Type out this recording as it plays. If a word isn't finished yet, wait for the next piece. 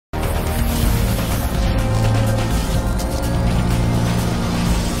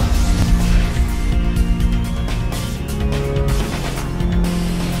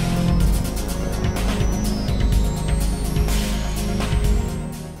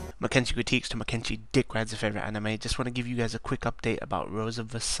Mackenzie Critiques to Mackenzie Dick Rides a Favorite Anime. Just want to give you guys a quick update about Rose of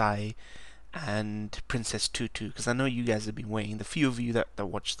Versailles and Princess Tutu, because I know you guys have been waiting. The few of you that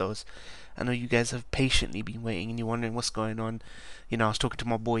watch those, I know you guys have patiently been waiting and you're wondering what's going on. You know, I was talking to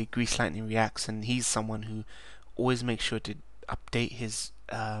my boy Grease Lightning Reacts, and he's someone who always makes sure to update his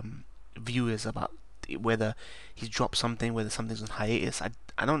viewers about whether he's dropped something, whether something's on hiatus.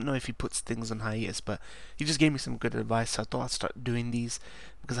 I don't know if he puts things on hiatus, but he just gave me some good advice, so I thought I'd start doing these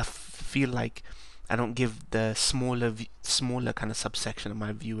because I feel like I don't give the smaller kind of subsection of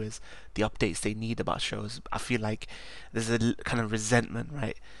my viewers the updates they need about shows. I feel like there's a kind of resentment,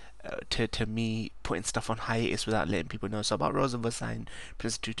 right, to me putting stuff on hiatus without letting people know. So about Rose of Versailles and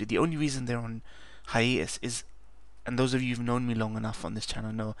Princess Tutu, the only reason they're on hiatus is, and those of you who've known me long enough on this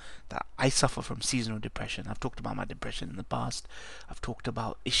channel know that I suffer from seasonal depression. I've talked about my depression in the past. I've talked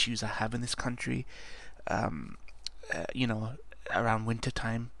about issues I have in this country, you know, around winter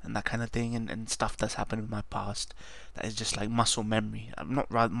time and that kind of thing, and stuff that's happened in my past that is just like muscle memory. I'm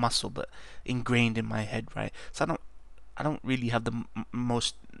not rather muscle, but ingrained in my head, right? So I don't really have the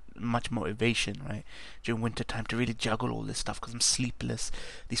much motivation, right, during winter time to really juggle all this stuff because I'm sleepless.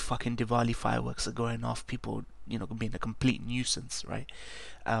 These fucking Diwali fireworks are going off. People, you know, being a complete nuisance, right?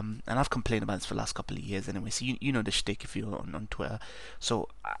 And I've complained about this for the last couple of years anyway. So you know the shtick if you're on Twitter. So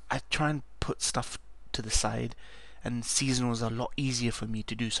I try and put stuff to the side, and seasonals are a lot easier for me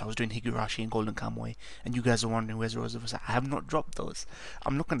to do. So I was doing Higurashi and Golden Kamuy, and you guys are wondering where's Rose of Versailles. I have not dropped those.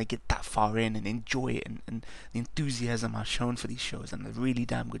 I'm not going to get that far in and enjoy it, and the enthusiasm I've shown for these shows, and they're really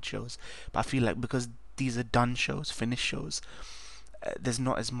damn good shows. But I feel like because these are done shows, finished shows, there's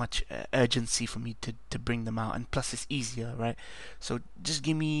not as much urgency for me to bring them out, and plus it's easier, right? So just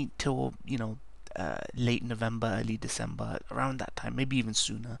give me till, you know, late November, early December, around that time, maybe even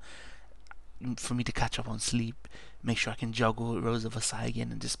sooner, for me to catch up on sleep, make sure I can juggle Rose of Versailles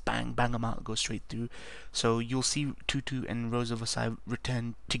again, and just bang them out, go straight through. So you'll see Tutu and Rose of Versailles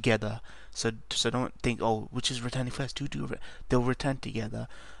return together. So don't think, oh, which is returning first, Tutu. They'll return together.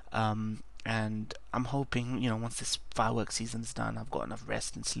 And I'm hoping, you know, once this fireworks season's done, I've got enough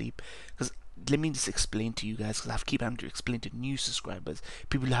rest and sleep. Because let me just explain to you guys, because I keep having to explain to new subscribers,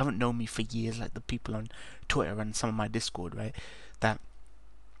 people who haven't known me for years, like the people on Twitter and some of my Discord, right, that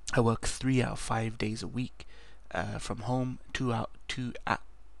I work 3 out of 5 days a week from home, 2 at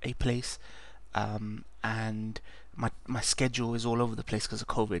a place, and my schedule is all over the place because of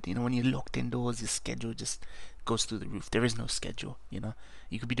COVID. You know, when you're locked indoors, your schedule just goes through the roof. There is no schedule, you know.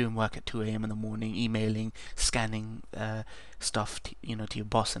 You could be doing work at 2 a.m. in the morning, emailing, scanning stuff, you know, to your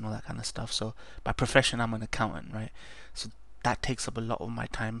boss and all that kind of stuff. So by profession, I'm an accountant, right? So that takes up a lot of my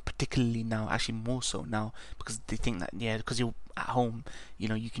time, particularly now, actually more so now, because they think that, yeah, because you're at home, you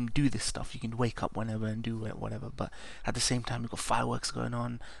know, you can do this stuff, you can wake up whenever and do whatever, but at the same time, you've got fireworks going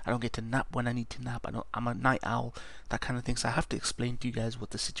on. I don't get to nap when I need to nap. I'm a night owl, that kind of thing. So I have to explain to you guys what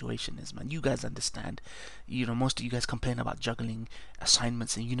the situation is, man. You guys understand. You know, most of you guys complain about juggling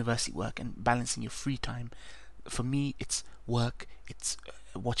assignments and university work and balancing your free time. For me, it's work, it's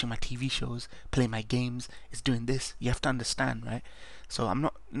watching my TV shows, playing my games, it's doing this. You have to understand, right? So I'm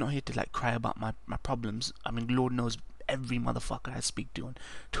not here to like cry about my problems. I mean, Lord knows every motherfucker I speak to on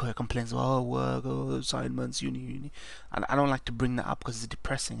Twitter complains, oh, work, oh, assignments, uni. And I don't like to bring that up because it's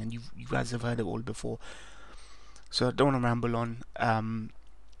depressing, and you guys have heard it all before. So I don't want to ramble on.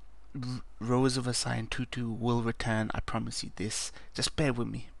 Rose of Versailles and Tutu will return, I promise you this. Just bear with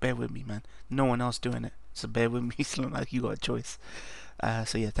me, man. No one else doing it, so bear with me. It's not like you got a choice.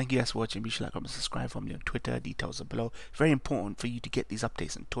 So yeah, thank you guys for watching. Be sure to like, comment, subscribe for me on Twitter. Details are below. Very important for you to get these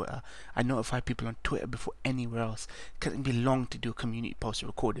updates on Twitter. I notify people on Twitter before anywhere else. It can be long to do a community post or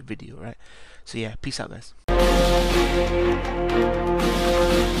record a video, right? So yeah, peace out, guys.